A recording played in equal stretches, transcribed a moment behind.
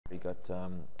got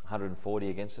 140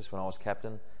 against us when I was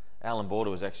captain. Alan Border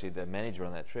was actually the manager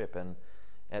on that trip, and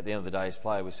at the end of the day's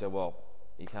play we said, well,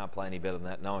 you can't play any better than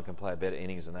that, no one can play a better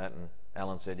innings than that, and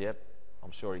Alan said, yep,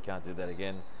 I'm sure he can't do that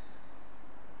again.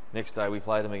 Next day we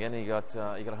played him again. He got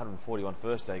 141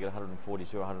 first day, he got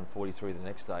 142, 143 the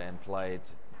next day, and played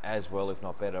as well, if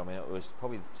not better. I mean, it was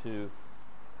probably two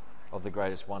of the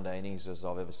greatest one-day innings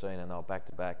I've ever seen, and they were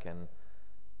back-to-back, and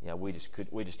we just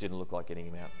didn't look like getting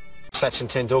him out. Sachin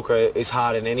Tendulkar is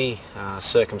hard in any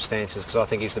circumstances, because I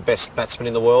think he's the best batsman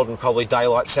in the world and probably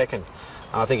daylight second.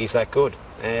 I think he's that good,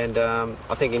 and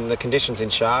I think in the conditions in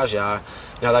Sharjah,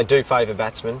 they do favour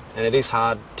batsmen, and it is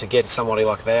hard to get somebody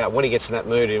like that. When he gets in that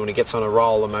mood and when he gets on a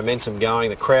roll, the momentum going,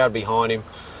 the crowd behind him,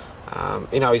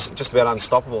 he's just about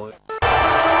unstoppable.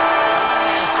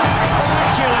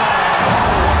 Spectacular! Oh,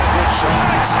 what a good shot!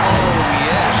 Oh,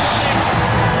 yes!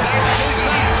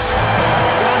 That is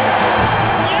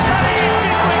that!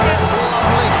 That's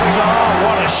lovely! Oh,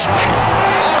 what a shot!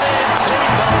 Bowled in,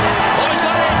 clean bowled in. Oh, he's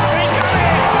got it! He's got it!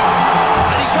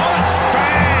 And he's got it!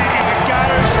 Bang! It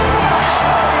goes! Oh,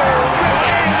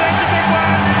 there's the big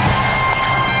one!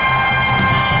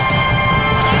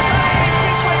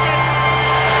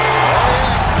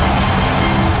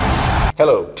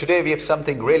 Hello, today we have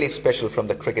something really special from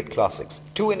the Cricket Classics.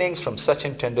 2 innings from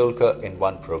Sachin Tendulkar in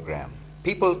one program.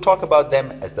 People talk about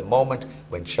them as the moment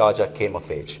when Sharjah came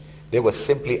of age. They were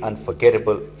simply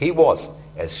unforgettable. He was,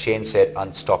 as Shane said,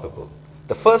 unstoppable.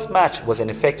 The first match was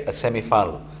in effect a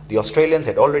semi-final. The Australians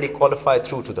had already qualified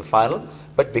through to the final,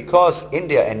 but because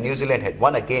India and New Zealand had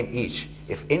won a game each,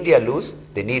 if India lose,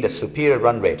 they need a superior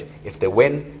run rate. If they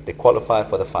win, they qualify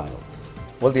for the final.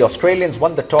 Well, the Australians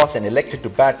won the toss and elected to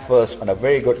bat first on a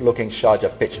very good-looking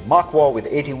Sharjah pitch. Mark Waugh with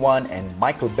 81 and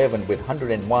Michael Bevan with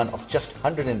 101 of just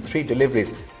 103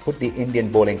 deliveries put the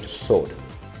Indian bowling to sword.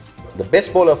 The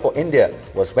best bowler for India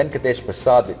was Venkatesh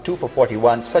Prasad with 2 for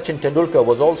 41. Sachin Tendulkar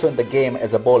was also in the game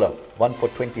as a bowler, 1 for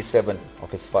 27 of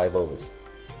his 5 overs.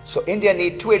 So India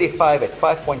need 285 at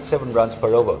 5.7 runs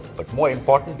per over, but more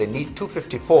important, they need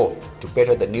 254 to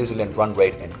better the New Zealand run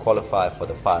rate and qualify for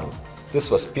the final. This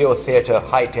was pure theatre,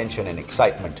 high tension and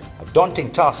excitement. A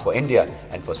daunting task for India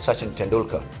and for Sachin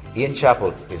Tendulkar. Ian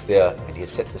Chappell is there and he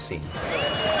has set the scene.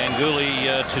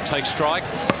 Ganguly to take strike.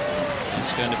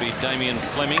 It's going to be Damien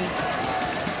Fleming,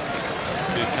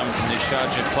 who comes from the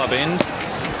Sharjah club end.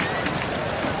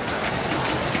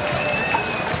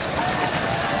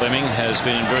 Fleming has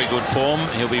been in very good form.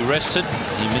 He'll be rested.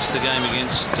 He missed the game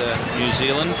against New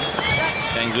Zealand.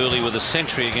 Ganguly with a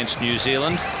century against New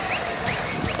Zealand,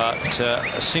 but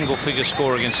a single-figure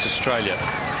score against Australia.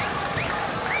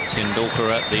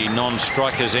 Tendulkar at the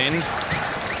non-striker's end.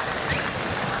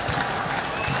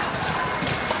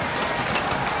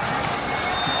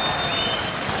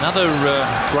 Another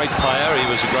great player. He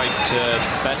was a great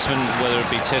batsman, whether it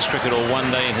be Test cricket or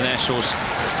one-day internationals.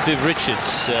 Viv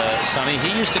Richards, Sonny,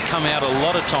 he used to come out a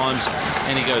lot of times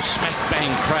and he goes smack,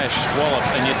 bang, crash, wallop,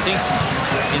 and you'd think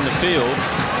in the field,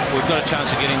 we've got a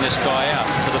chance of getting this guy out.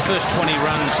 For the first 20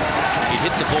 runs, he'd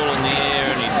hit the ball in the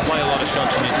air and he'd play a lot of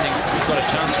shots and you'd think, we've got a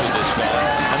chance with this guy.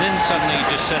 And then suddenly he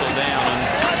just settled down and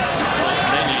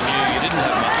then you knew you didn't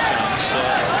have much chance.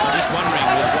 I'm just wondering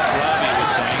with what Ravi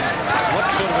was saying, what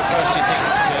sort of approach do you think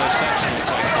Sachin will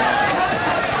take tonight?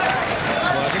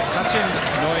 Well, I think Sachin,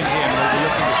 knowing him, will be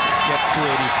looking to get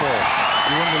 284.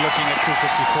 He won't be looking at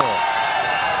 254.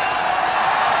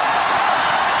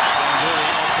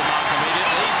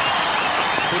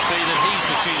 Could be that he's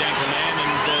the sheet anchor man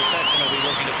and Sachin will be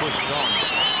looking to push it on.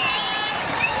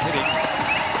 Hitting.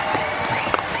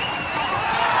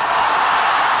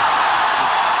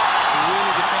 It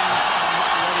really depends on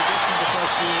what he gets in the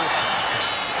first few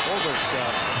overs.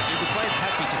 He'll be quite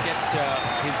happy to get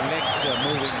his legs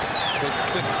moving with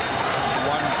quick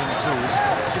 1s and 2s.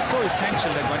 It's so essential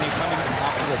that when you come in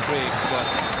after a break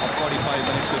of 45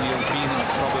 minutes, when you've been in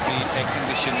probably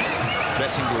air-conditioned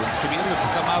dressing rooms, to be able to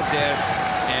come out there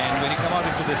and when you come out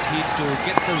into this heat to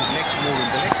get those legs moving.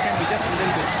 The legs can be just a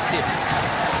little bit stiff.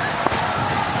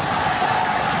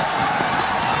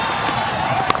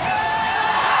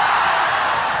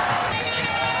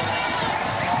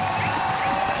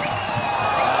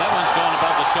 That one's gone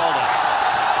above the shoulder.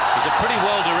 It's a pretty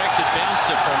well-directed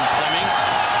bouncer from Fleming.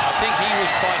 I think he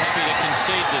was quite happy to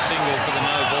concede the single for the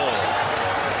no ball.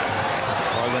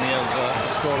 Well, when you have a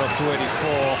score of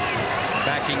 284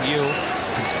 backing you,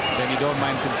 then you don't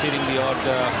mind conceding the odd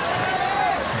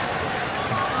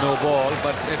no ball,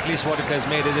 but at least what it has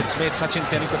made is it's made Sachin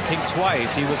Tendulkar think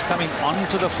twice. He was coming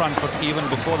onto the front foot even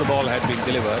before the ball had been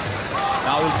delivered.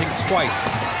 Now he'll think twice.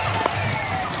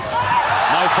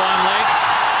 No fine leg.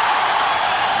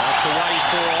 That's away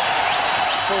for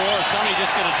 4. It's only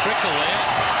just got a trickle there.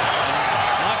 And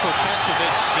Michael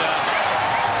Kastrovic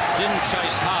didn't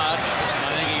chase hard.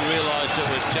 I think he realised it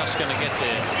was just going to get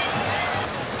there.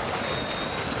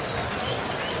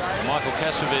 Michael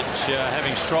Kastrovic,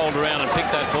 having strolled around and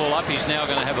picked that ball up, he's now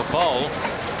going to have a bowl.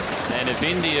 And if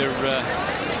India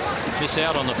miss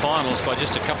out on the finals by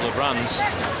just a couple of runs,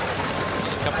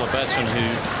 there's a couple of batsmen who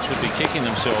should be kicking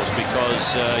themselves,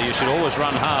 because you should always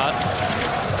run hard.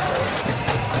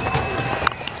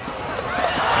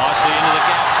 Nicely into the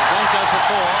gap. Won't go for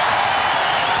 4.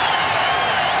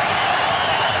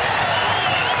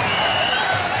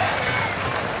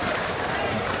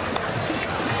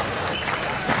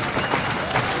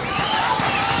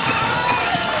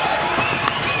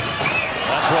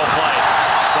 Well played.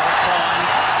 Got it fine.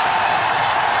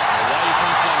 Away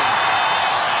from Fleming.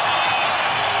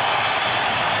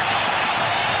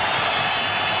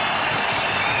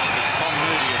 It's Tom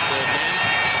Moody at third man.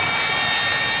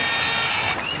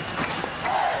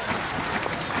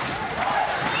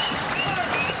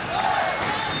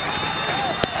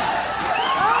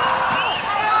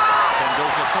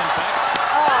 Tendulkar sent back.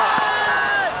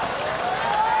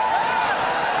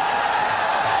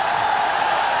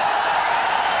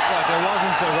 There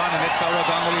wasn't a run in it. Sourav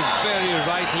Ganguly very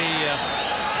rightly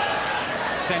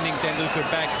sending Tendulkar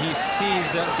back. He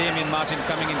sees Damien Martin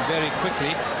coming in very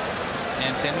quickly,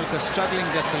 and Tendulkar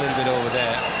struggling just a little bit over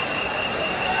there.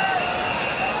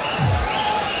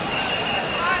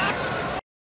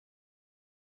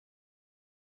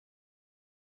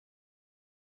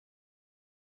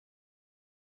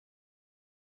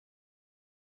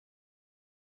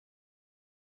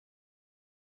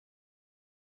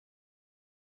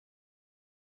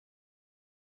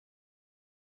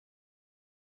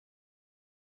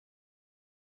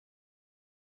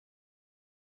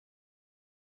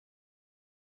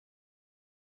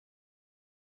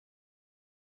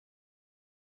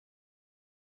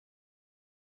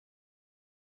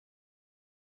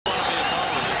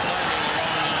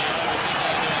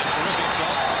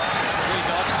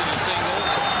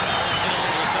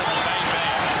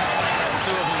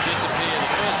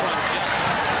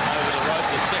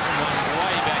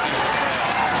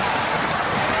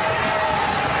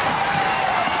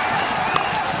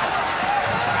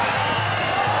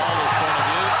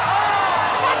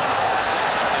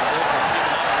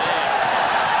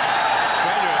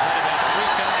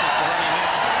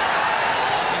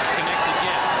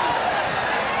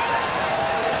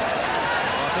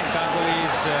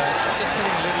 Just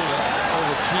getting a little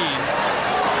over keen.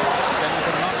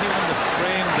 Tendulkar not even the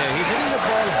frame there. He's hitting the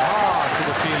ball hard to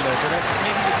the fielder, so that's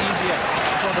making it easier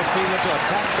for the fielder to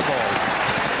attack the ball.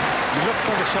 You look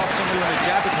for the shot signal when you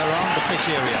jab it around the pitch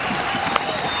area.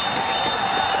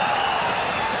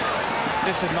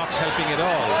 This is not helping at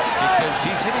all, because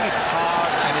he's hitting it hard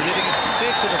and he's hitting it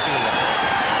straight to the fielder.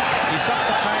 He's got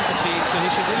the time to see it, so he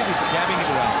should really be jabbing it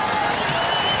around.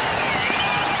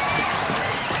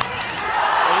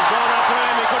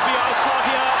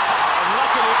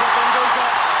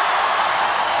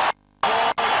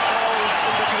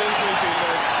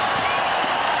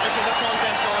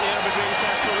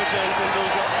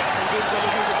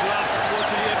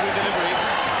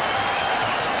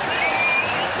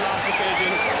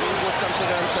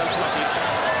 Consider himself lucky.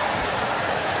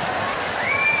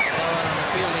 No one on the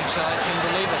fielding side can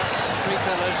believe it. 3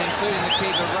 fellows, including the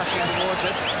keeper, rushing towards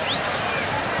it.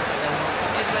 And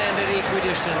it landed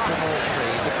equidistant from all 3.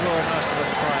 The draw a nice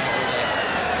little triangle there.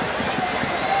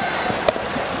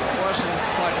 It wasn't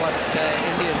quite what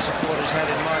Indian supporters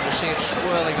had in mind to see it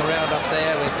swirling around up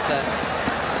there with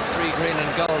 3 green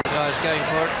and gold guys going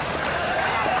for it.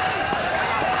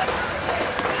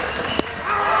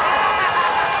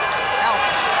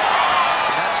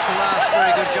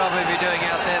 Very good job he'll be doing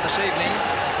out there this evening.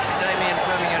 Damien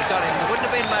Fleming has got him. There wouldn't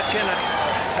have been much in it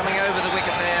coming over the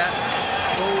wicket there.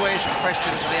 Always a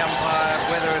question to the umpire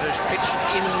whether it is pitched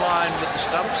in line with the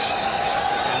stumps,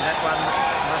 and that one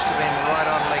must have been right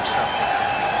on leg stump.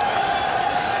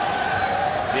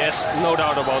 Yes, no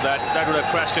doubt about that. That would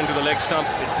have crashed into the leg stump.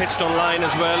 It pitched on line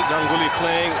as well. Ganguly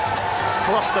playing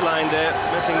crossed the line there,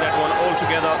 missing that one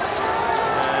altogether,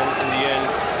 and in the end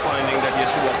finding that he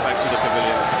has to walk back to the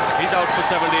pavilion. He's out for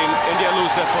 17. India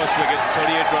lose their first wicket.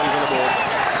 38 runs on the board.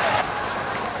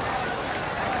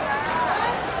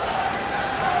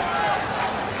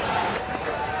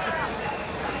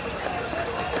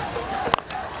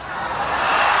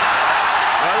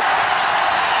 Well,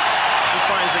 he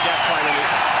finds the gap finally.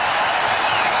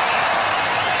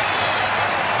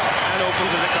 And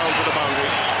opens his account for the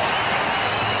boundary.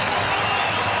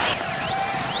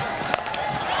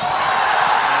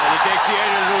 And he takes the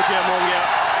aerial route here, Mongia.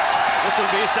 This will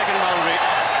be his second boundary.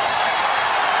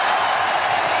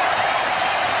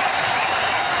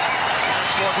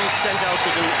 That's what he's sent out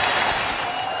to do.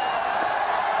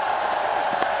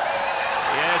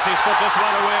 Yes, he's put this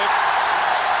one away.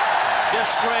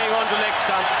 Just straying onto leg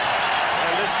stump.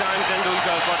 And this time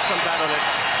Tendulkar got some bat on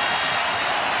it.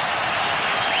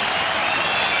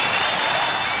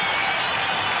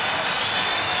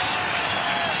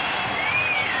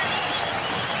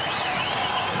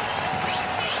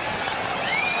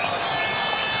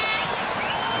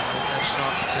 That's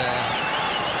not what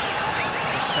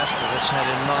Kasparov had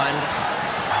in mind.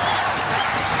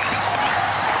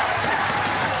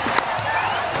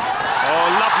 Oh,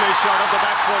 lovely shot of the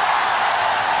back foot.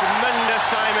 Tremendous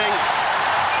timing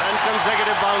and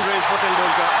consecutive boundaries for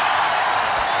Tendulkar.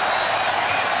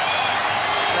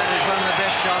 That is one of the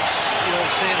best shots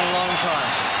you'll see in a long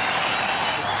time.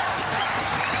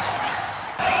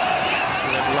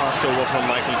 That last over from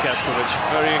Michael Kasparov,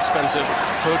 very expensive.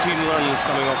 13 runs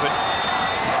coming off it.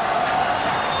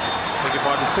 Beg your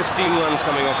pardon, 15 runs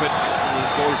coming off it. And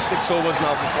he's bowled 6 overs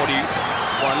now for 41.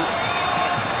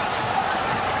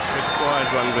 Required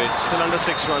run rate still under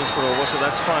 6 runs per over, so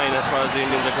that's fine as far as the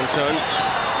Indians are concerned.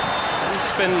 And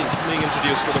spin being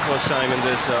introduced for the first time in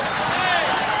this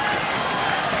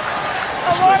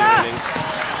Australian innings.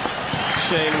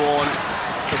 Shane Warne,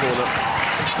 the bowler.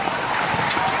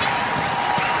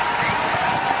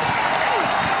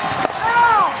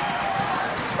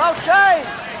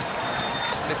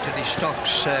 Lifted his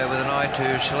stocks with an eye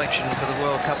to selection for the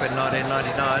World Cup in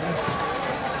 1999.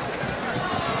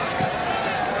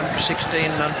 1 for 16,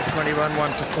 none for 21,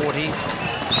 1 for 40.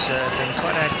 It's been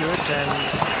quite accurate and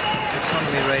the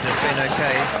economy rate has been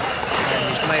okay. And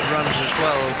he's made runs as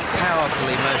well,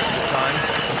 powerfully most of the time.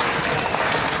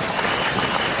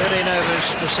 13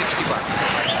 overs for 61.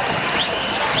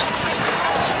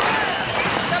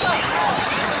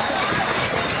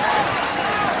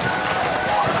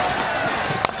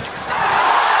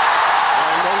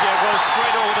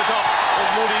 Straight over the top of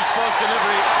Moody's first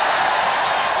delivery.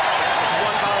 Just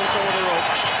one bounce over the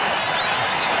ropes.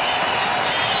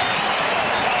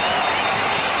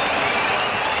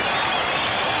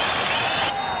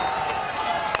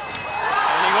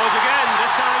 And he goes again,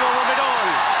 this time over mid-on.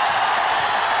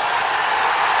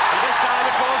 And this time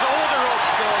it goes over the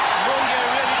ropes. So Mongia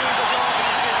really doing the job and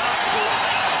he's been asked to do.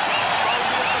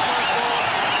 Boundary at the first ball.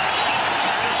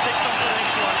 And 6 on the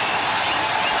next one.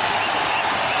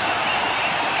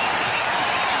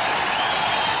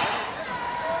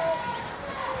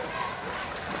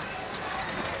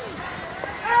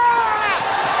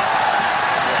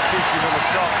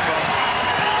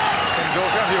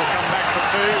 He'll come back for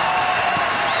 2.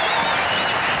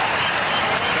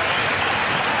 That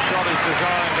shot is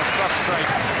designed to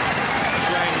frustrate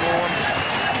Shane Warne.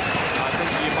 I think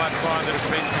you might find that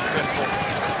it's been successful.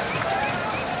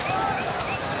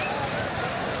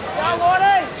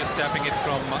 Yes, just tapping it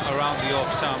from around the off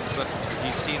stump, but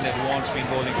he's seen that Warne's been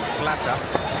bowling flatter,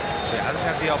 so he hasn't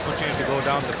had the opportunity to go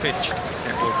down the pitch.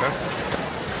 Tendulkar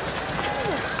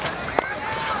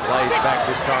Lays back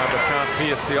this time, but can't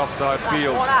pierce the offside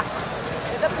field.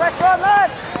 The pressure on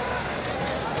lads!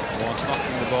 Warne's not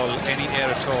giving the ball any air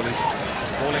at all. He's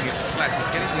bowling it flat. He's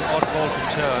getting the odd ball to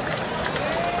turn.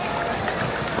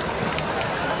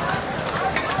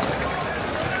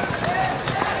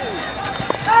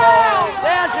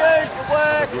 Down, Jude. Good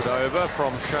work. Good over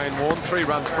from Shane Warne. 3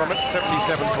 runs from it,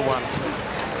 77 for 1.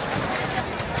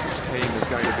 This team is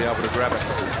going to be able to grab it.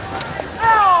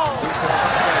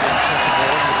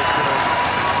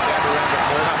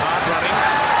 Hard running.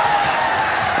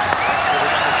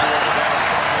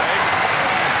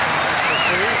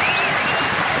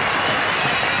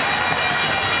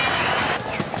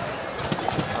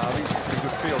 Harvey's a pretty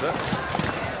good fielder.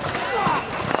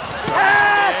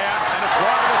 Yeah, and it's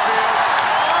wide of the field.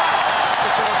 That's the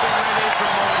sort of thing they need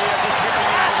from Mongia, just chipping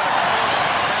into the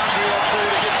boundary or 2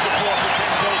 to give support to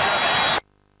Tendulkar.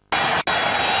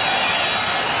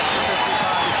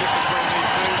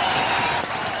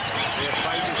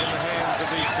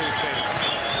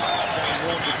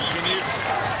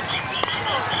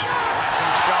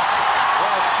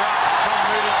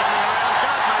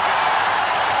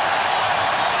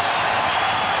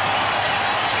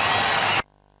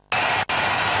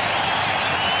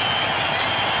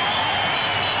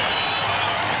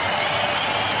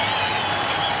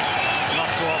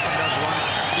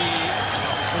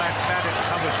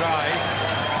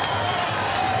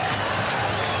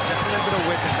 Just a little bit of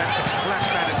width, and that's a flat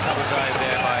batted cover drive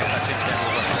there by Sachin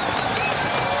Tendulkar.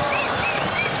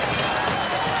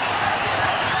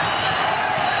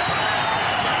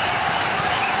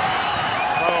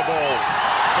 Throw a ball.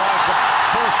 Tries the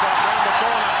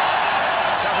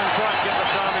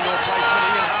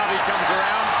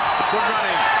Good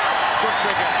running. Good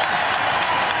cricket.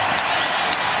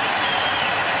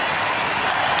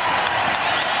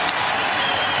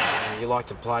 You like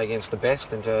to play against the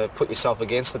best and to put yourself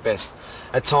against the best.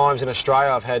 At times in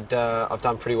Australia I've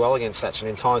done pretty well against Sachin.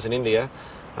 In times in India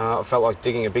I felt like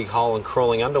digging a big hole and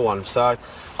crawling under one. So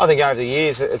I think over the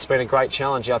years it's been a great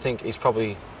challenge. I think he's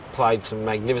probably played some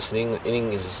magnificent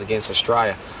innings against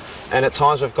Australia, and at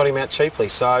times we've got him out cheaply.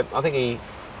 So I think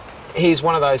he's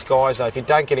one of those guys though, if you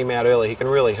don't get him out early he can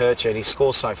really hurt you, and he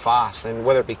scores so fast, and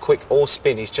whether it be quick or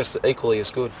spin he's just equally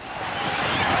as good.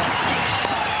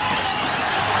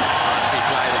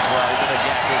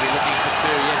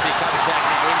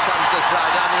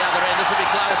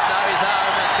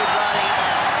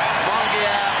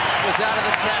 Out of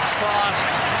the traps fast,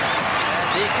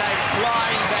 and he came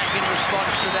flying back in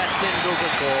response to that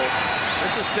Tendulkar call.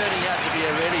 This is turning out to be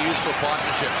a really useful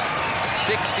partnership.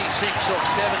 66 off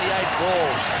 78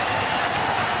 balls.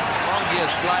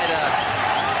 Mongia's played a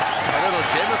little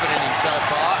gem of an inning so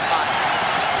far.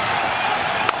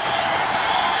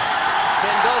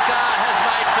 Tendulkar has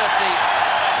made 50.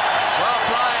 Well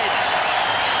played.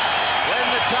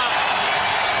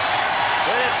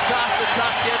 When it's tough, the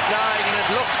tough get going, and it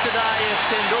looks today if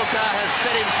Tendulkar has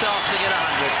set himself to get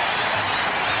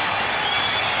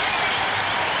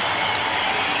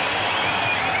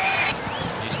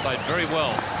 100. He's played very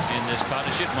well in this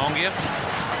partnership, Mongia.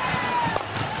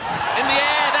 In the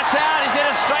air, that's out. He's hit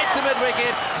it straight to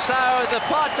mid-wicket. So the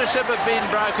partnership have been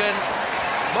broken.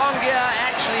 Mongia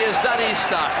actually has done his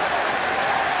stuff.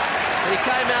 He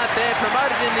came out there,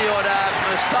 promoted in the order,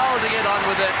 was told to get on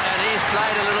with it, and he's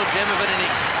played a little gem of an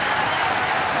innings.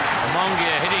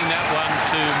 Mongia hitting that one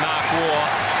to Mark Waugh.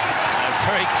 A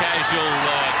very casual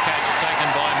catch taken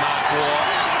by Mark Waugh.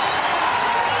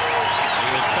 He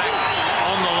was back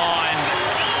on the line,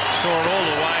 saw it all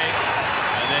the way,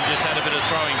 and then just had a bit of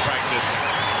throwing practice.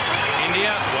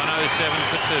 India, 107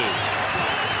 for 2.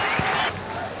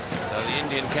 So the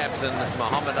Indian captain,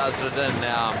 Mohammad Azharuddin,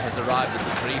 now has arrived at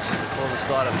the crease before the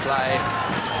start of play.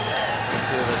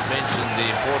 Two of us mentioned the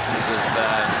importance of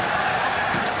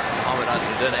Mohammad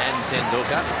Azharuddin and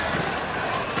Tendulkar.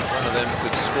 One of them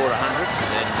could score 100,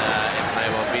 then it may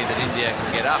well be that India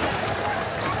can get up.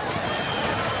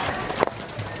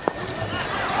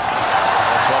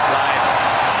 That's what played.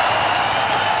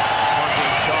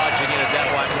 Ponting charging in at that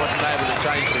one, wasn't able to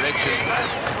change direction.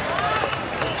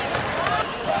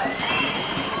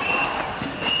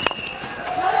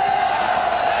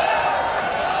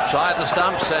 Tried the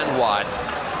stumps and wide.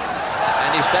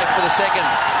 And he's back for the second.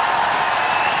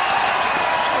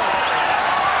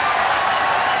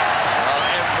 Well,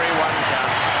 everyone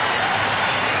counts.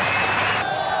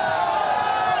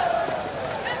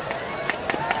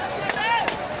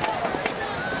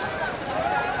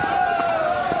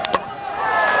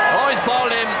 Oh, he's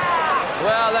bowled him.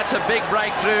 Well, that's a big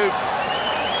breakthrough.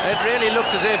 It really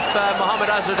looked as if Mohammad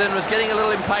Azharuddin was getting a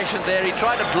little impatient there. He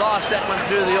tried to blast that one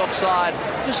through the offside.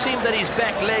 Just seemed that his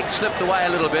back leg slipped away a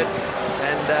little bit,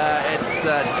 and it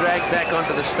dragged back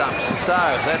onto the stumps. And so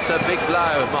that's a big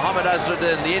blow. Mohammad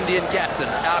Azharuddin, the Indian captain,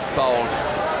 out bowled.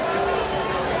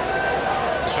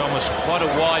 This one was quite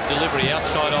a wide delivery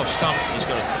outside off stump. He's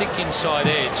got a thick inside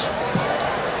edge,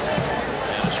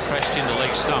 and it's crashed into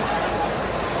leg stump.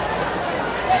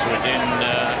 Azharuddin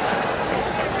a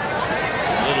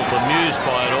little bemused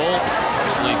by it all,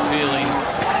 probably feeling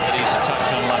that he's a touch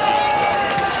unlucky.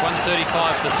 It's 135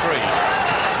 for 3.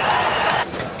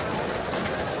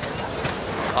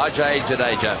 Ajay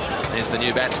Jadeja is the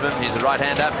new batsman. He's a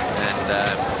right-hander,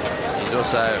 and he's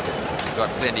also got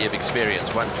plenty of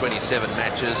experience. Won 27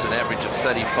 matches, an average of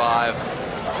 35.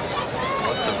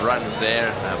 Lots of runs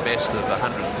there. Best of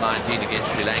 119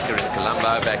 against Sri Lanka in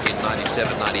Colombo back in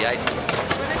 97-98.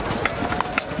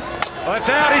 Well,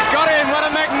 it's out. He's got him. What a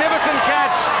magnificent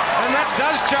catch. And that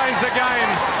does change the game.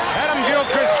 Adam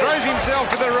Gilchrist throws himself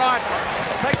to the right.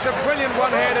 Takes a brilliant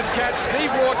one-handed catch. Steve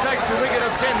Waugh takes the wicket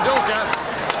of Tendulkar.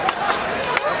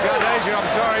 Jadeja, I'm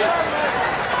sorry.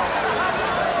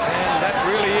 And that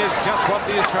really is just what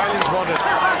the Australians wanted.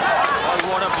 Oh,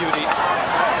 what a beauty.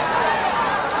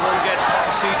 You won't get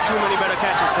to see too many better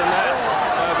catches than that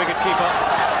by a wicket keeper.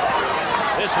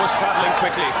 This was travelling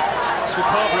quickly.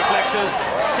 Superb reflexes,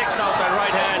 sticks out by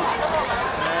right hand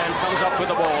and comes up with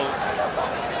the ball.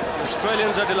 The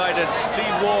Australians are delighted. Steve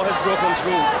Waugh has broken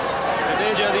through.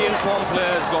 Jadeja, the informed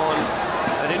player, is gone,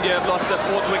 and India have lost their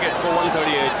 4th wicket for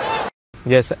 138.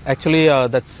 Yes, actually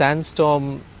that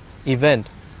sandstorm event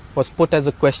was put as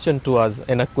a question to us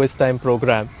in a quiz time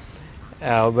program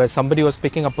where somebody was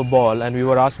picking up a ball and we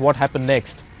were asked what happened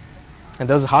next. And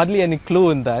there was hardly any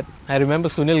clue in that. I remember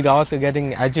Sunil Gavaskar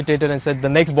getting agitated and said, the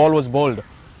next ball was bowled.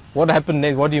 What happened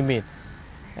next? What do you mean?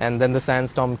 And then the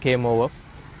sandstorm came over.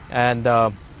 And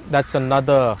that's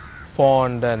another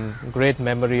fond and great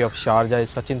memory of Sharjah,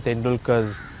 is Sachin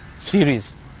Tendulkar's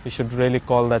series. We should really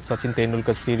call that Sachin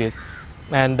Tendulkar series.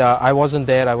 And I wasn't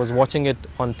there. I was watching it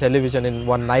on television in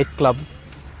one nightclub.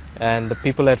 And the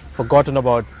people had forgotten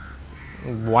about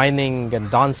whining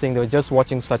and dancing. They were just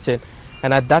watching Sachin.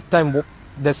 And at that time,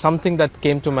 there's something that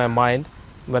came to my mind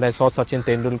when I saw Sachin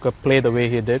Tendulkar play the way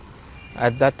he did.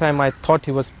 At that time, I thought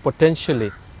he was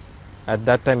potentially, at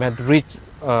that time, had reached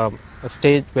a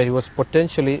stage where he was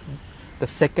potentially the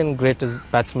second greatest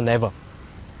batsman ever.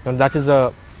 And that is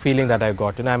a feeling that I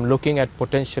got. And I'm looking at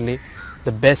potentially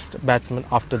the best batsman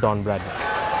after Don Bradman.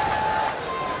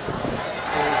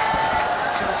 There's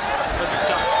just a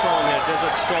dust storm here,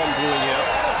 desert storm brewing here.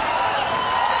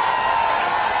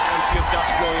 Of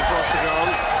dust blowing across the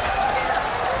ground.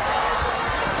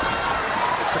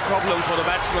 It's a problem for the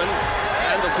batsmen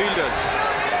and the fielders.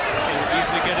 Can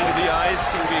easily get into the eyes,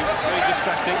 can be very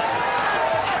distracting.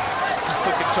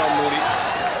 Look at Tom Moody.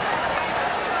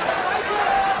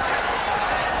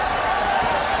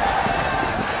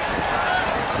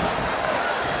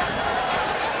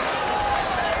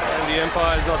 And the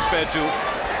umpire is not spared too.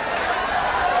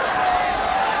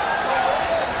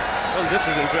 Well, this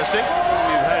is interesting.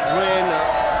 We've had rain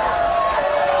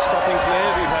stopping play,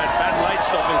 we've had bad light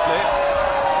stopping play.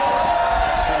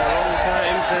 It's been a long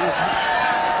time since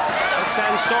a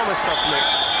sandstorm has stopped play.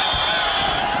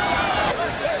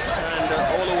 Sand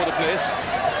all over the place.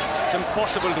 It's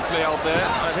impossible to play out there.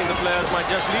 I think the players might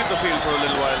just leave the field for a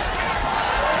little while.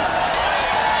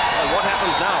 Well, what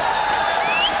happens now?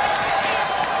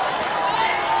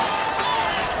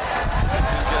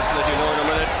 I'll just let you know in a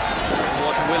minute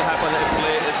what will happen if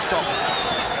play is stopped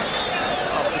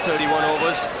after 31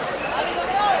 overs.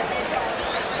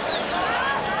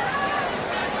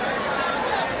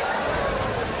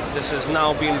 This has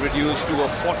now been reduced to a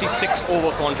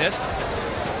 46-over contest.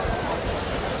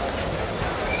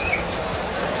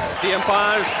 The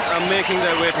umpires are making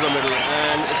their way to the middle,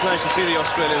 and it's nice to see the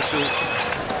Australians too.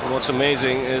 And what's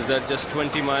amazing is that just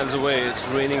 20 miles away, it's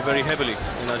raining very heavily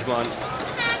in Ajman.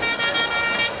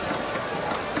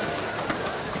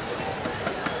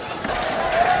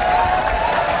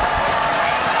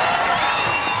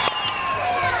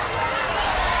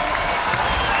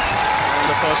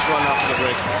 First run after the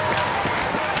break.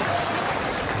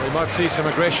 We might see some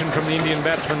aggression from the Indian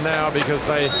batsmen now because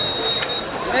they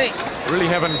really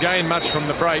haven't gained much from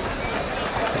the break.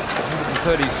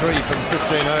 133 from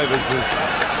 15 overs is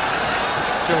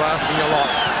still asking a lot.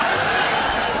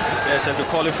 Yes, and to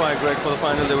qualify, Greg, for the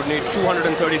final, they would need 237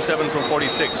 from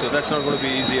 46, so that's not going to be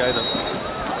easy either. And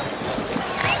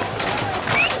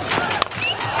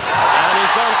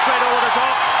he's gone straight over the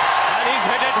top, and he's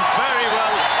hit it very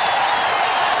well.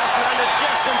 Landed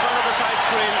just in front of the side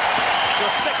screen. So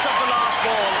 6 of the last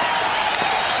ball.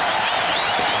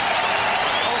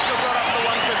 Also got up the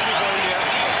 150 for India.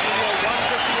 India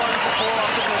 151 for 4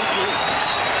 after 32.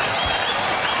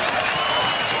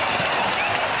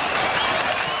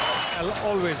 I'll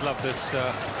always love this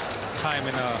time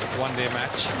in a one-day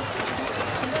match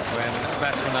when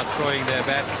batsmen are throwing their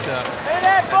bats as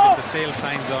if the sale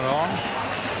signs are on.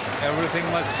 Everything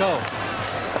must go.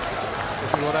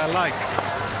 This is what I like.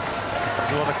 This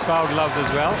is what the crowd loves as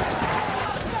well.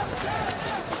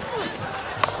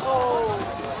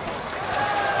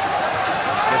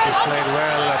 This is played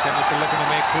well. Tendulkar looking to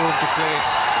make room to play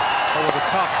over the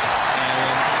top.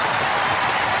 And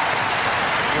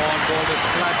Warne bowled it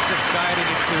flat, just guiding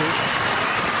it to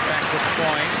backward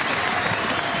point.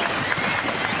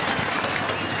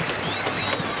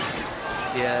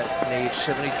 Yeah, needs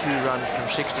 72 runs from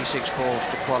 66 balls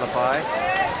to qualify.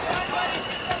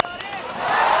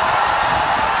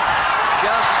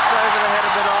 Just over the head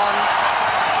of it on,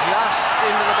 just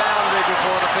into the boundary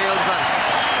before the fieldsman.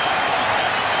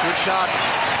 Good shot.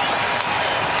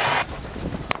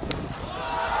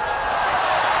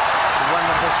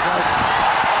 Wonderful stroke.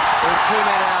 There were 2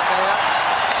 men out there.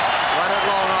 One at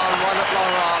long on, one at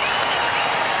long off.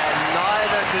 And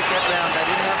neither could get round. They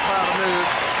didn't have far to move.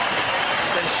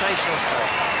 Sensational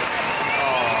stroke.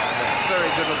 Oh, and a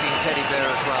very good-looking teddy bear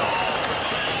as well.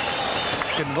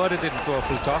 Converted it into a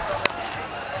full toss.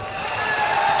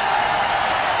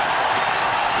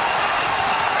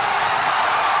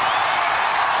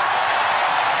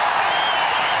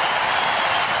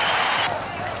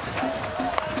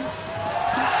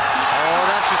 Oh,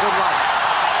 that's a good one.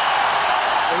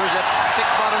 There is a thick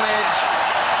bottom edge,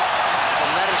 and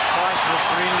that is priceless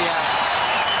for India.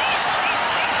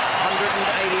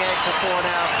 188 for 4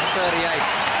 now for 38.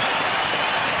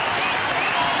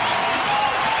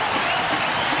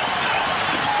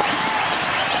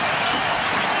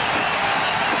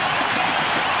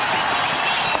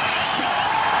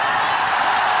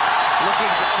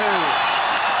 Looking for 2.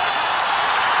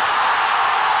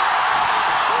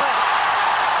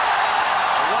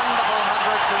 A wonderful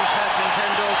 100 from Sachin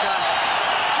Tendulkar.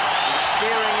 He's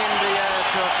steering India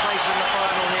to a place in the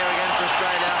final here against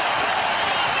Australia.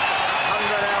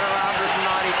 100 out of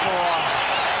 194.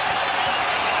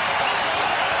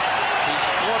 He's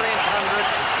 14th 100.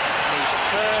 He's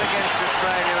third against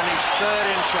Australia and he's third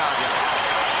in Sharjah.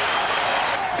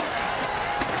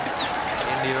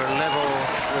 India are level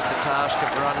with the task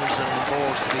of runs and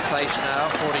balls to be faced now,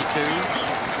 42.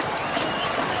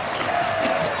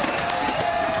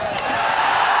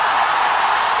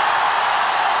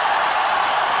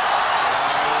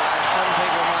 Some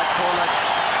people might call it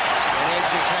an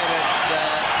educated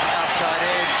outside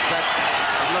edge, but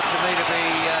it looked to me to be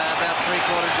about 3/4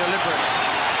 deliberate.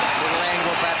 Little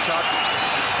angle bat shot.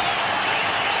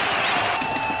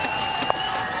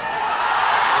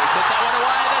 Took that one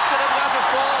away, that's going to go for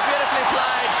 4, beautifully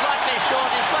played, slightly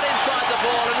short, he's got inside the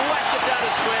ball and whacked it down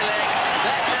a square leg.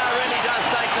 That now really does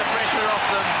take the pressure off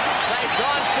them. They're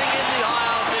dancing in the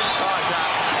aisles in Sharjah.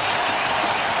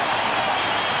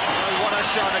 Well, what a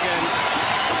shot again.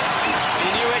 He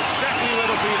knew exactly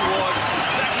where the field was,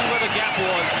 exactly where the gap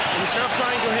was. Instead of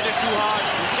trying to hit it too hard,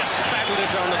 he just battled it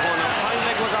down the corner. Fine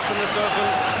leg was up in the circle,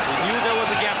 he knew there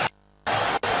was a gap,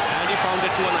 and he found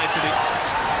it to a nicety.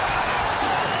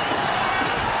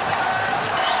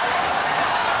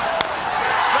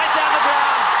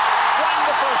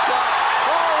 Shot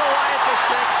all the way for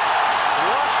 6.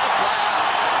 What a player.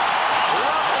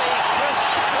 Lovely, crisp,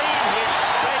 clean hit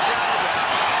straight down the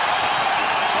ground.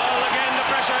 Well, again,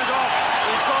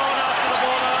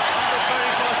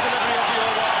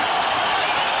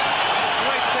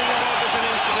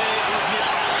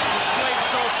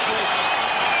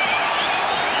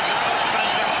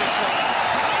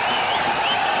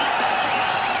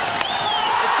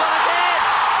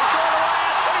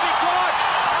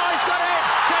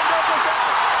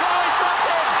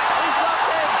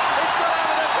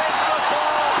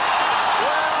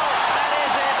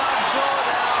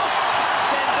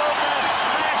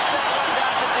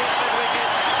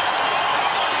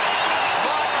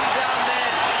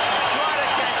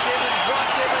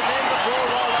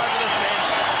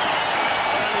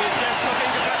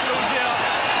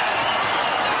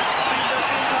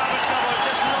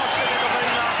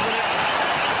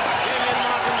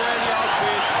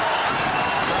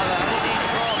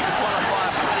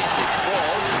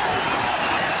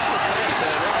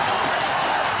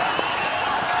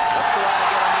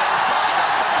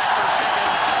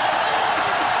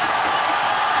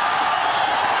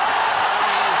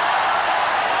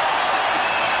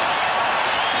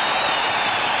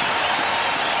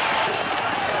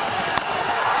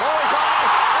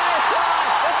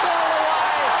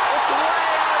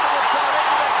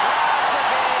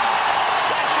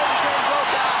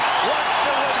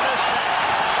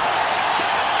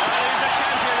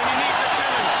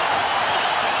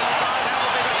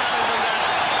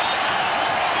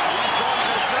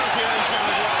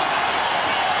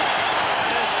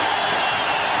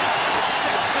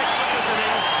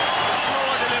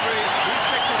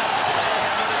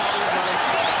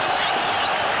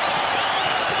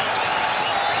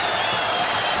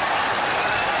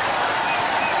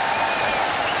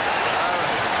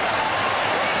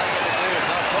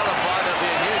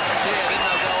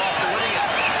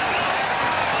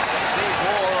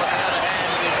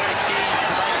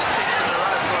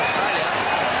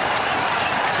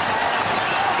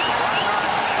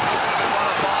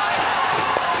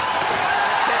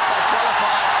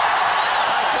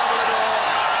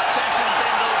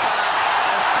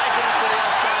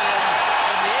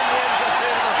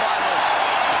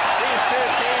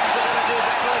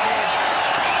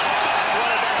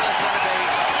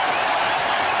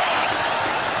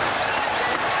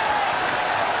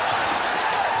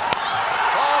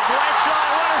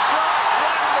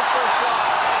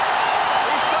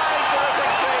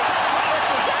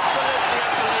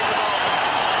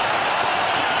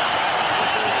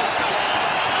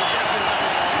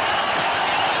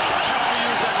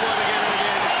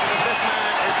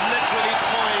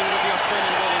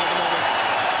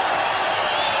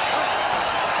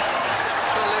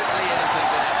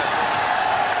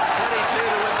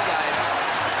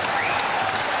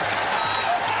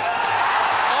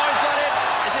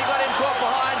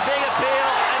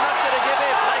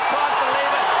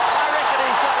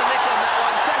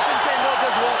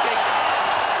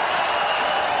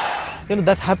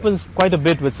 that happens quite a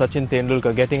bit with Sachin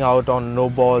Tendulkar, getting out on no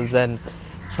balls and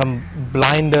some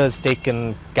blinders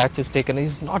taken, catches taken.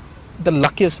 He's not the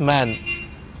luckiest man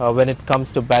when it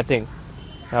comes to batting,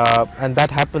 and that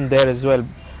happened there as well.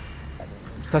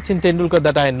 Sachin Tendulkar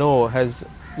that I know has,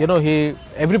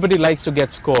 everybody likes to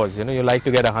get scores. You like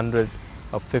to get 100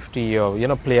 or 50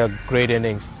 or play a great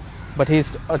innings, but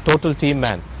he's a total team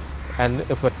man, and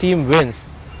if a team wins,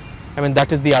 I mean,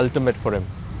 that is the ultimate for him,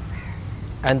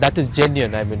 and that is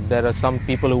genuine. I mean, there are some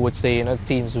people who would say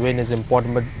teams win is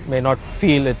important, but may not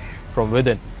feel it from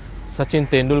within. Sachin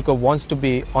Tendulkar wants to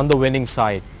be on the winning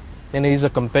side, and he's a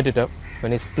competitor.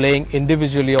 When he's playing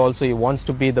individually also, he wants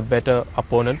to be the better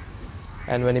opponent,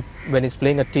 and when he's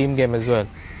playing a team game as well,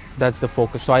 that's the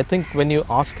focus. So I think when you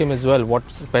ask him as well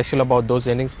what's special about those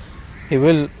innings, he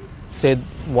will say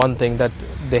one thing, that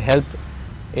they helped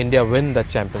India win that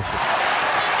championship.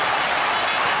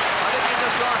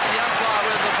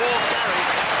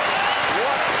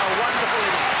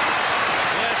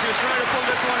 He was trying to pull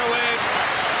this one away.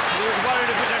 He was worried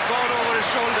if it had gone over his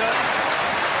shoulder.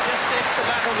 Just takes the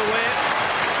back of the way.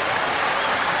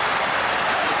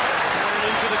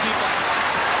 And into the keeper.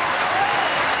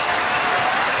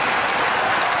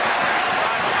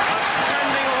 A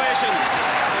standing ovation.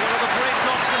 One of the great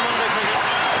knocks in Monday cricket.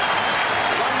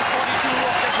 142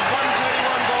 off just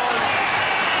 131 balls.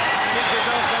 And it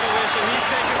deserves that ovation. He's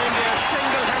taken India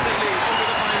single-handedly into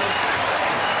the finals.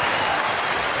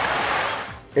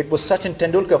 It was Sachin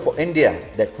Tendulkar for India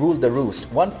that ruled the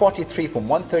roost. 143 from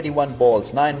 131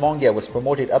 balls. Nayan Mongia was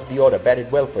promoted up the order,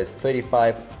 batted well for his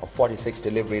 35 of 46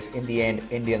 deliveries. In the end,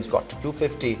 Indians got to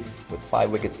 250 with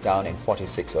 5 wickets down in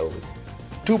 46 overs.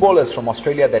 Two bowlers from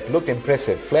Australia that looked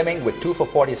impressive. Fleming with 2 for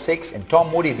 46 and Tom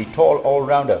Moody, the tall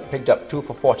all-rounder, picked up 2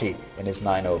 for 40 in his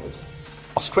 9 overs.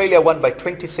 Australia won by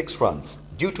 26 runs.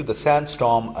 Due to the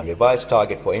sandstorm, a revised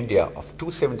target for India of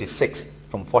 276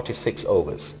 from 46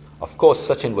 overs. Of course,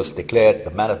 Sachin was declared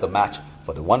the man of the match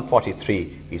for the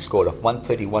 143 he scored of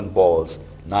 131 balls,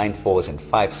 9 fours and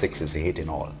 5 sixes he hit in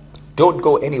all. Don't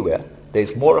go anywhere. There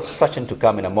is more of Sachin to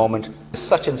come in a moment.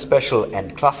 Sachin special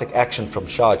and classic action from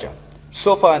Sharjah.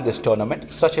 So far in this tournament,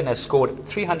 Sachin has scored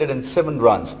 307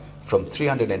 runs from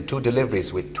 302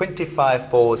 deliveries with 25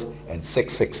 fours and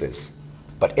 6 sixes.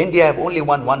 But India have only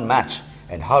won one match,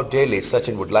 and how dearly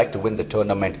Sachin would like to win the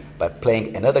tournament by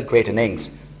playing another great innings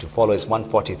to follow his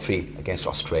 143 against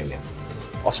Australia.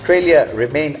 Australia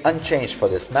remained unchanged for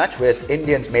this match, whereas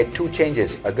Indians made 2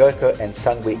 changes, Agarkar and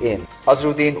Sangvi in.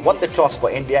 Azharuddin won the toss for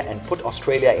India and put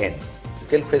Australia in.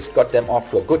 Gilchrist got them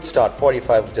off to a good start,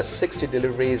 45 with just 60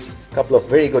 deliveries, couple of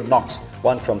very good knocks,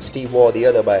 one from Steve Waugh, the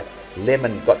other by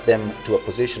Lehman, got them to a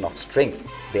position of strength.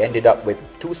 They ended up with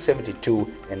 272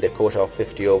 in their quota of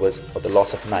 50 overs for the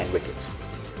loss of 9 wickets.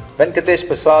 Venkatesh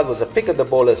Prasad was a pick of the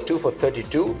bowlers, 2 for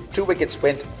 32. 2 wickets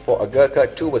went for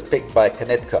Agarkar, 2 was picked by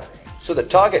Kanetkar. So the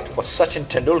target for Sachin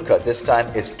Tendulkar this time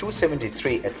is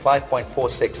 273 at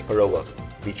 5.46 per over.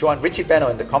 We join Richie Beno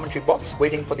in the commentary box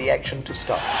waiting for the action to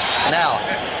start. Now,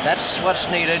 that's what's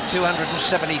needed,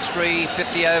 273,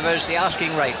 50 overs, the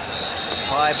asking rate,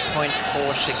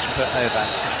 5.46 per over.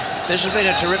 This has been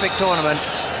a terrific tournament,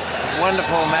 a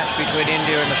wonderful match between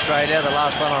India and Australia, the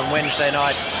last one on Wednesday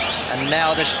night. And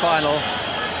now this final,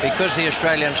 because the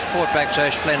Australians fought back so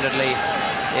splendidly,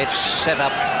 it's set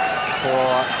up for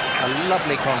a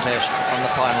lovely contest on the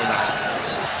final night.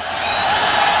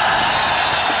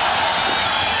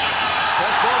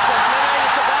 First ball from Fleming,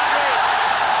 it's a boundary.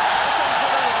 Listen to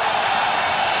the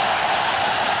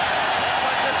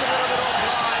just a little bit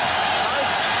offline.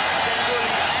 Both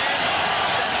Ganguly and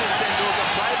Sachin Tendulkar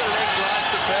play the leg right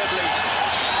superbly.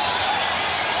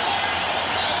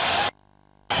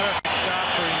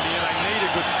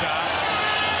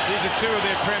 Two of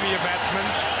their premier batsmen.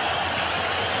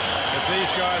 If these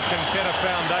guys can set a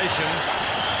foundation,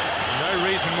 no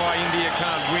reason why India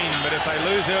can't win, but if they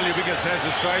lose early wickets as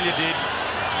Australia did,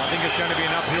 I think it's going to be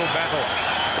an uphill battle.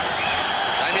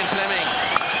 Damien Fleming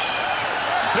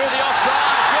through the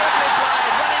offside, beautifully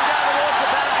played, running down towards the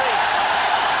boundary.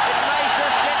 It may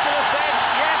just get to the fence.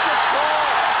 Yes, it's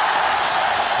scored.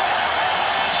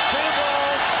 2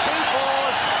 balls, 2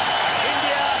 fours.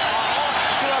 India are off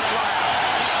to a flyer.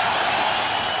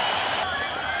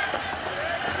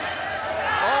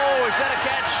 Is that a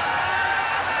catch?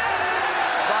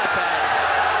 Thigh pad.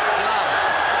 Glove.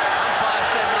 Umpire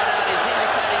said not out. He's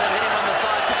indicating that hit him on the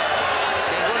thigh pad.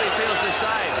 Ganguly feels the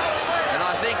same. And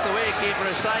I think the wicketkeeper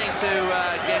is saying to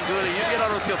Ganguly, you get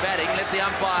on with your batting, let the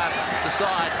umpire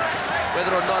decide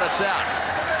whether or not it's out.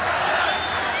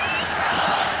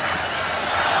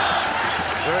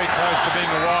 Very close to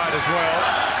being a wide as well.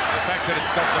 the fact that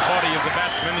it's got the body of the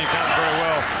batsman, you can't very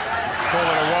well call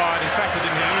it a wide. In fact, it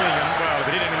didn't hit anything. Well, if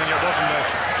it hit anything, it wasn't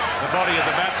the body of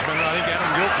the batsman. I think Adam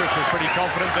Gilchrist was pretty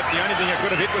confident that the only thing it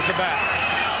could have hit was the bat.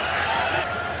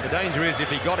 The danger is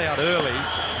if he got out early,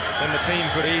 then the team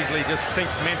could easily just sink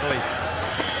mentally.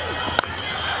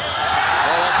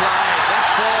 Well played. That's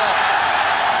four.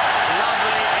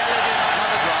 Lovely, elegant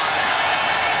cover drive.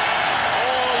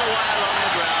 All the way along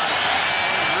the ground.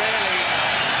 And really,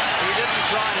 he didn't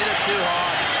try and hit it too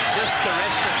hard. Just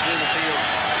caressed it through the field.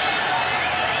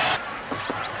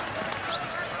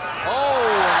 Oh,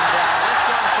 and that's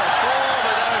gone for four,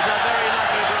 but that was a very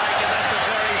lucky break, and that's a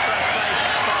very frustrated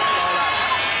fast bowler.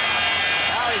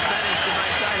 How he's managed to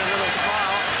maintain a little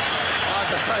smile, I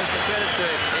suppose to credit to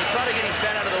him. He tried to get his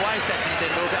bat out of the way, Sachin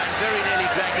Tendulkar, and very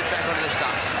nearly dragged it back onto the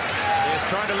stumps. He's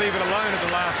trying to leave it alone at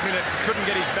the last minute. Couldn't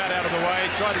get his bat out of the way.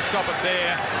 Tried to stop it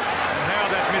there. And how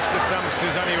that missed the stumps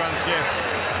is anyone's guess.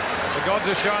 The gods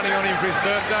are shining on him for his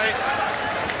birthday.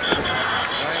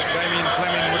 Damien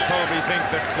Fleming would probably think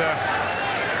that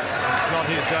it's not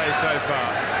his day so far.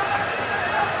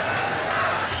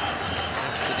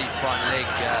 That's the deep front leg,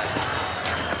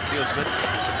 fieldsman.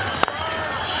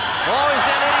 Oh, he's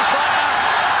nearly hit his partner.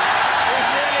 He's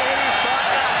nearly hit his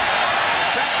partner.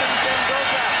 Sachin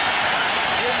Tendulkar.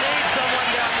 You need someone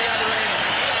down the other end.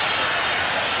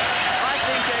 I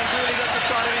think Ganguly got the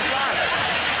shot of his life.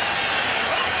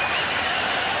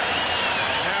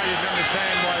 Now you can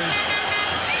understand why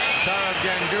Sourav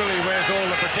Ganguly wears all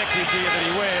the protective gear that he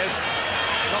wears.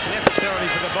 Not necessarily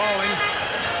for the bowling,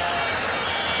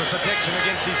 for protection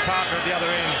against his partner at the other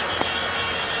end.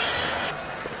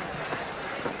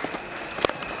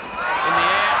 In the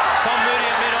air, Tom Moody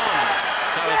at mid-on.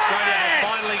 So Australia have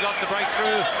finally got the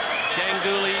breakthrough.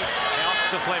 Ganguly out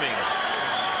to Fleming.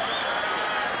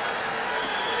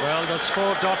 Well, those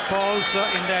 4 dot balls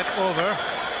in that over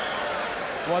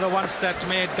were the ones that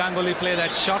made Ganguly play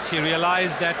that shot. He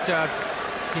realized that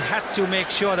he had to make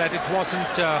sure that it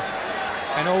wasn't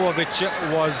an over which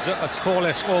was a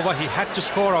scoreless over. He had to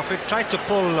score off it, tried to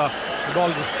pull the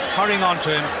ball hurrying onto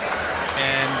him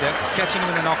and catching him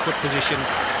in an awkward position,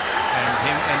 and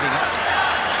him ending up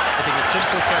hitting a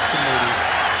simple catch to Moody.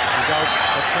 He's out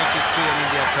for 23 and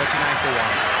India 39 for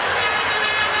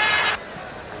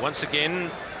 1. Once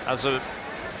again,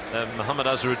 Mohammad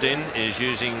Azharuddin is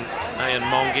using Ayan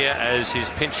Mongia as his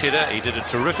pinch hitter. He did a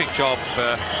terrific job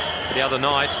the other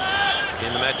night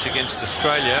in the match against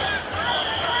Australia.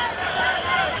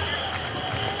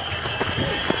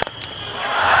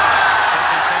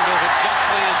 Sachin Tendulkar just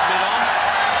clears mid-on.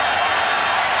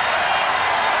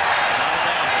 Another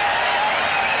boundary.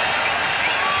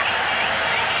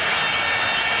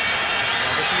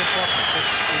 Now, this is important. This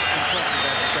is important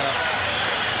that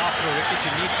after a wicket,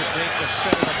 you need to break the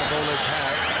spell that the bowlers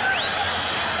have.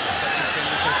 Sachin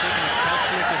Tendulkar has taken a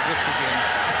calculated risk again.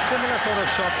 A similar sort of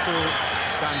shot to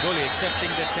Ganguly, excepting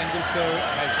that Tendulkar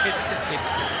has hit it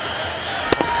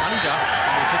under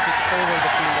and has hit it over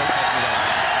the fielder at mid-on.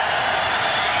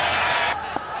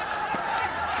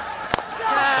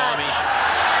 This time he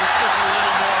just gives a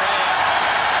little more air.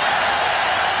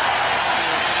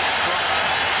 Feels that it's struck.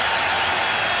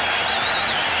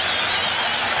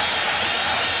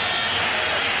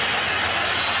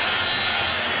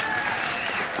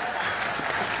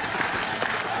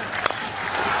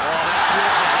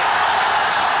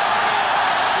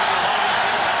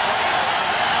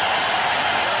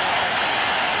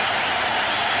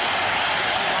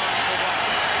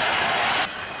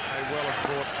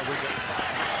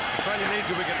 Australia needs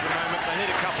a wicket at the moment. They need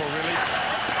a couple, really.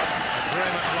 I'd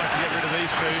very much like to get rid of these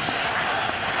two.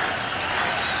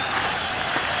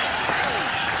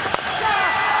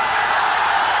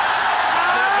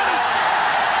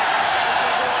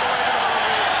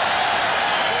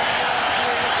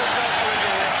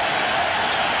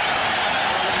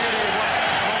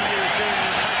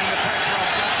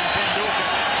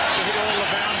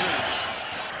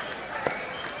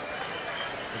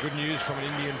 Good news from an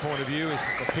Indian point of view is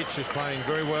that the pitch is playing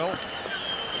very well. That's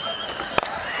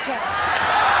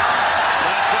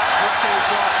a cracking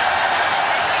shot.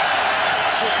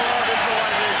 Superb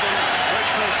improvisation, great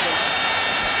placement.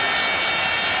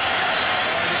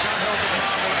 You can't help but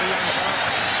marvel at the young fella.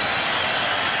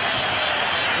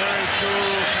 Very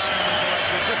cool, calm and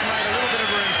collected. Just made a little bit of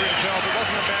room for himself. It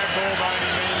wasn't a bad ball by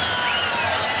any means.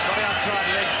 Got outside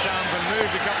leg stump and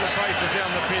moved a couple of paces down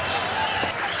the pitch.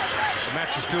 The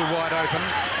match is still wide open.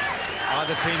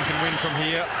 Either team can win from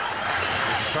here.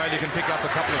 If Australia can pick up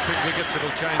a couple of quick wickets,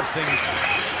 it'll change things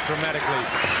dramatically.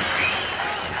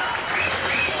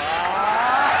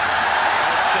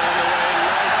 That's still in the way,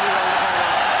 nicely on the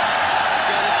bowler.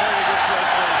 Again, very good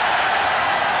placement.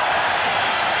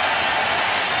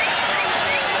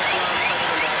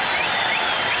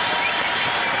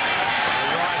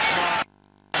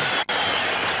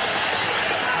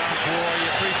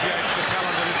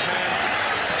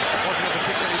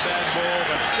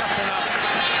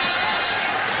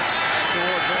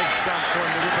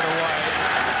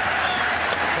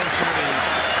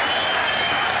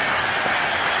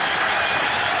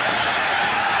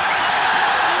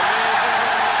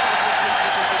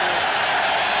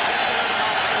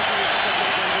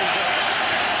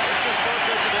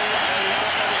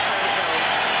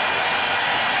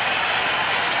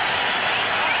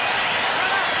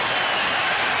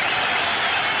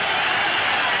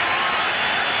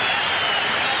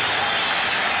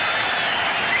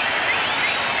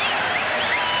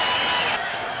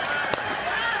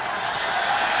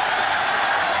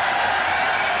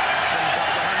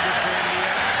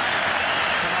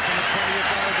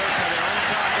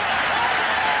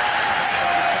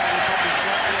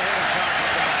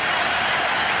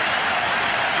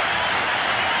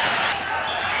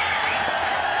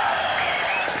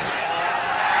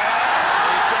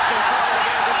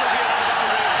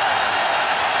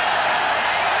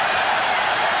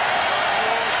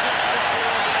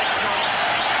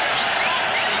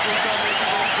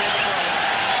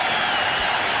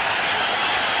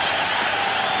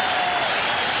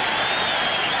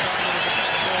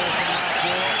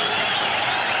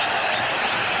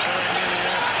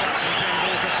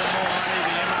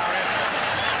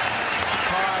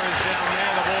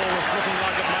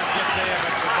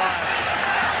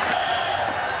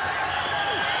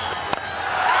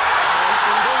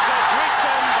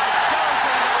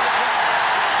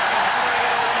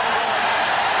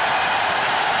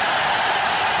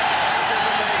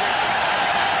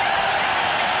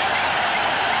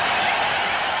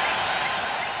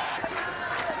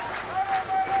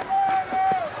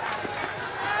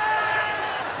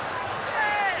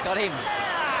 Got him.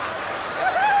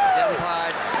 The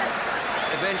umpire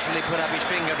eventually put up his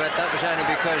finger, but that was only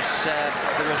because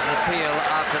there was an appeal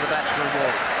after the batsman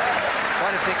walked.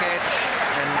 Quite a thick edge,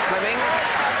 and Fleming,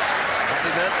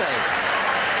 happy birthday.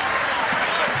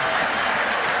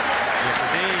 Yes,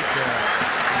 indeed.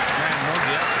 Man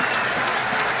Mongia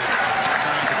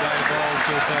trying to guide the ball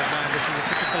to third man. This is a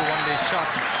typical one-day shot.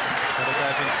 But as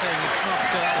I've been saying, it's not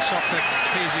a shot that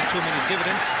pays you too many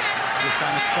dividends. This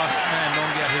time it's cost Man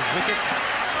Mongia his wicket.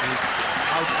 He's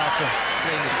out after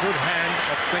playing a good hand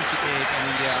of 28, and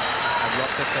India have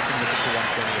lost their second wicket to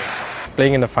 128.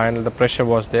 Playing in the final, the pressure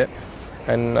was there,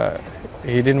 and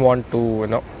he didn't want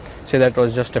to, say that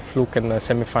was just a fluke in the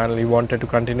semi-final. He wanted to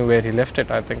continue where he left it.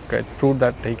 I think it proved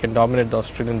that he can dominate the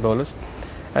Australian bowlers,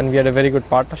 and we had a very good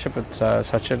partnership with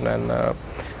Sachin, and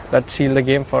that sealed the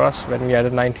game for us when we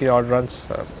added 90 odd runs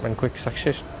in quick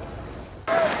succession.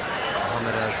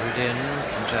 Mohammad Azharuddin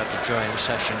comes out to join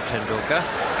Sachin Tendulkar.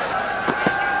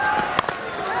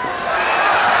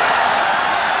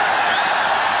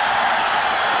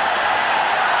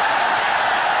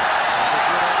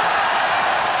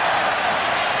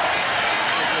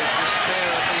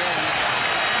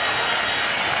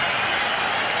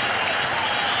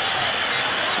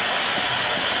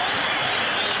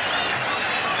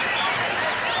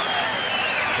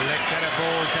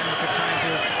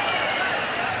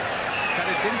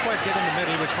 Get in the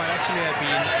middle, which might actually have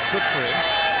been good for him,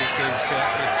 because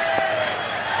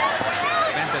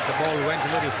it meant that the ball went a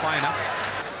little finer.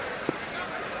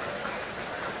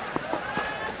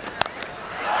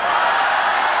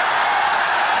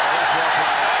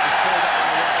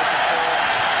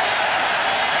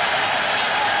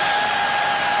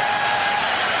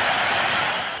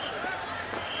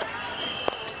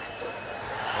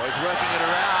 He's working it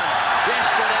around.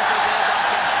 Desperate effort there by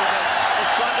Kastrovic.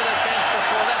 It's gone to the fence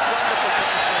before. That's wonderful,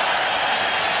 Kastrovic.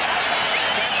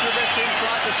 Kastrovic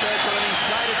inside the circle, and he's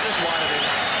played it just wide of him.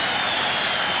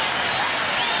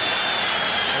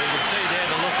 Well, you can see there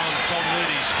the look on Tom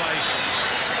Moody's face,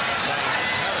 saying,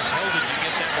 how the hell did you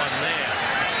get that one there?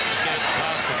 Just get it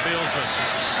past the fieldsman.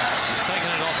 He's taken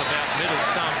it off about middle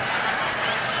stump.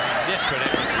 Desperate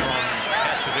effort from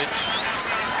Kastrovic.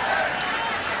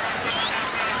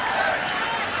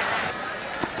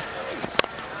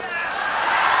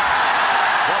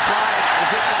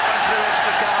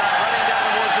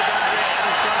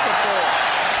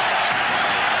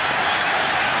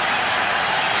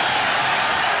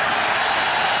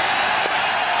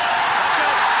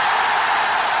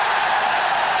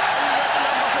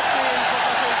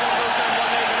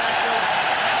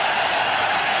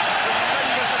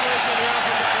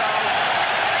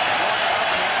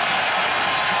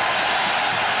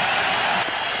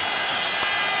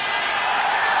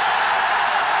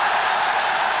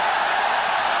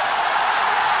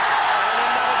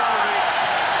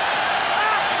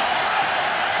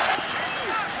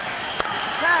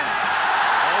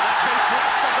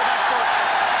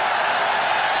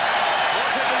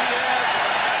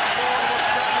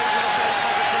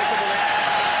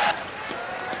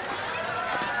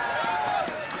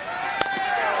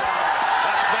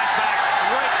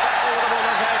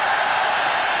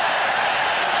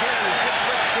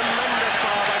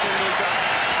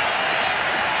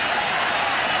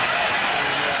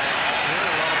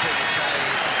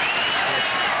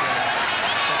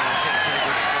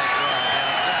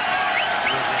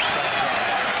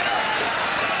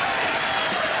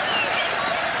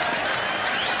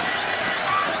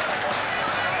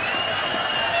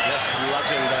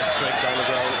 Straight down the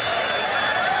ground.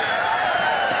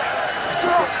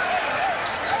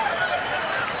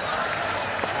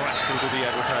 Crashed into the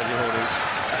advertising hoardings.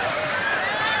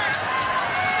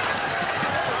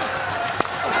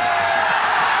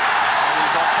 And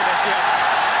he's not finished yet.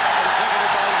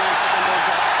 Consecutive boundaries for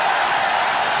Tendulkar.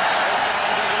 This man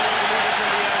doesn't need to leave it till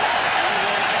the end. He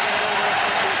wants to get it over as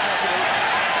quickly as possible.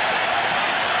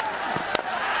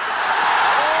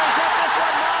 Oh, he's hit this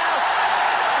one, Miles.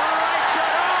 Right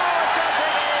shot. Oh, it's a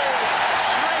biggie.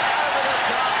 Straight over the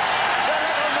top. The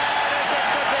little man has hit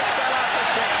the big bell after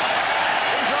six.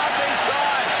 He's on these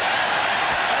sides.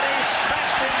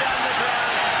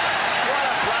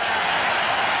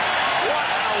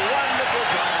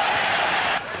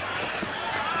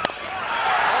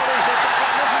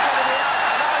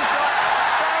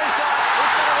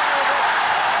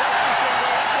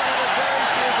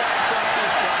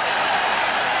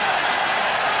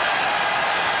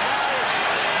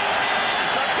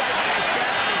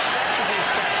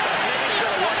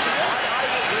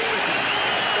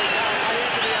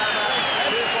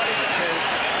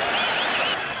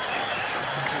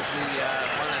 the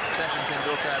one that Sachin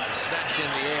Tendulkar smashed in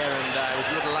the air, and was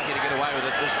a little lucky to get away with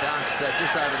it. Just bounced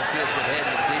just over the fieldsman head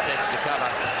with deep extra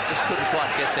cover. Just couldn't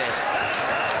quite get there.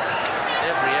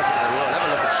 Every effort in the world. Have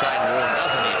a look at Shane Warne.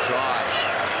 Doesn't he try?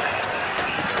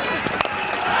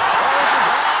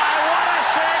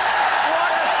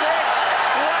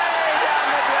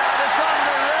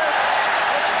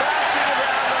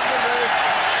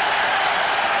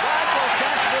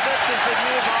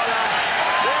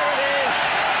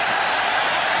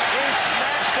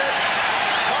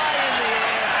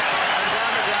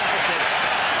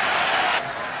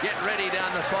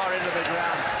 Far into the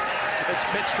ground. If it's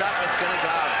pitched up, it's going to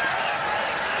go.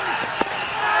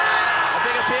 A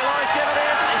big appeal. Oh, he's given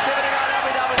him. He's given him on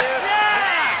LBW.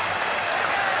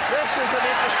 Yeah! This is an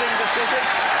interesting decision.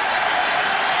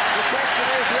 The question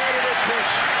is, where did it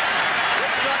pitch?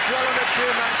 Let's not dwell on it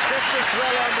too much. Let's just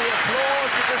dwell on the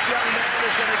applause that this young man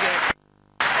is going to get.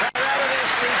 They're out of their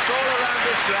seats all around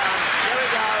this ground. There we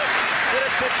go.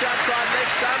 Did it pitch outside leg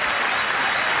stump?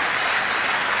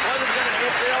 Was it going to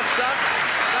hit the off stump?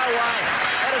 No way.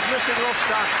 That is missing off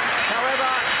stump.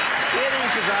 However, the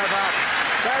innings is over.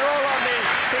 They're all on their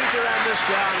feet around this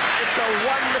ground. It's a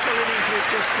wonderful innings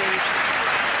we've just seen.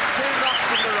 2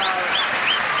 knocks in a row.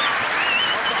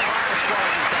 Of the highest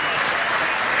quality, something.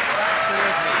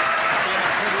 Absolutely. It's been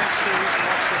a privilege to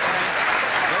watch this innings.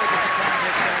 Very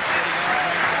disappointed French getting out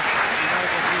when he knows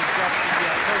that he's got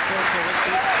India so close to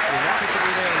victory. He wanted to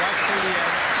be there right till the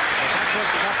end. But that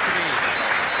was got to be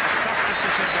a tough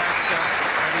decision that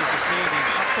he's received.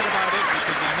 He's upset about it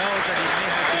because he knows that he may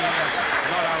have been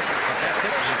not out, but that's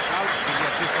it. He's out. India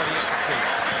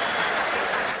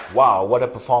 248. Wow, what a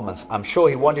performance. I'm sure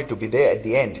he wanted to be there at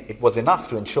the end. It was enough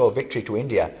to ensure victory to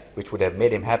India, which would have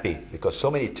made him happy because so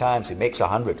many times he makes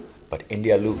 100, but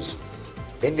India lose.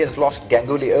 Indians lost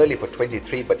Ganguly early for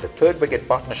 23, but the third wicket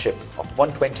partnership of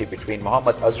 120 between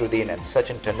Mohammad Azharuddin and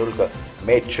Sachin Tendulkar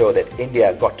made sure that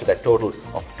India got to that total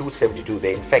of 272.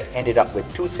 They in fact ended up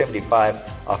with 275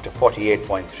 after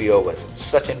 48.3 overs.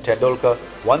 Sachin Tendulkar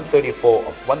 134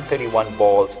 of 131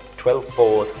 balls, 12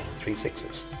 fours and 3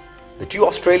 sixes. The 2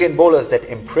 Australian bowlers that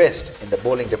impressed in the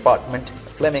bowling department,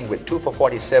 Fleming with 2 for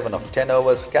 47 of 10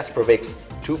 overs, Kasparovic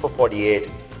 2 for 48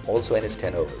 also in his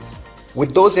 10 overs.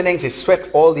 With those innings, he swept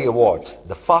all the awards.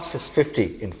 The fastest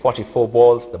 50 in 44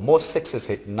 balls, the most sixes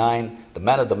hit 9, the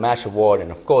Man of the Match award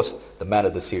and of course the Man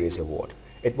of the Series award.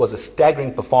 It was a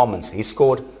staggering performance. He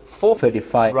scored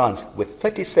 435 runs with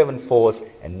 37 fours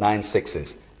and 9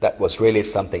 sixes. That was really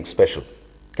something special.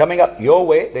 Coming up your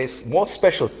way, there's more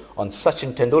special on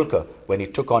Sachin Tendulkar when he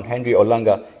took on Henry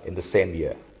Olanga in the same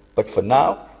year. But for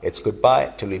now, it's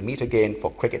goodbye till we meet again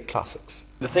for Cricket Classics.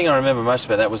 The thing I remember most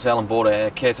about that was Alan Border, our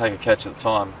caretaker coach at the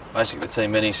time, basically the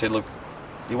team meeting, he said, look,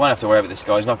 you won't have to worry about this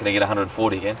guy, he's not going to get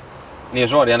 140 again. And he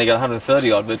was right, he only got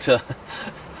 130 odd, but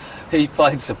he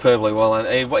played superbly well and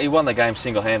he won the game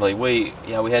single-handedly. We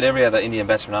had every other Indian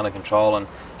batsman under control and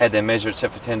had their measure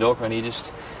except for Tendulkar, and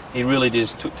he really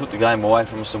just took the game away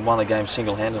from us and won the game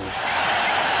single-handedly.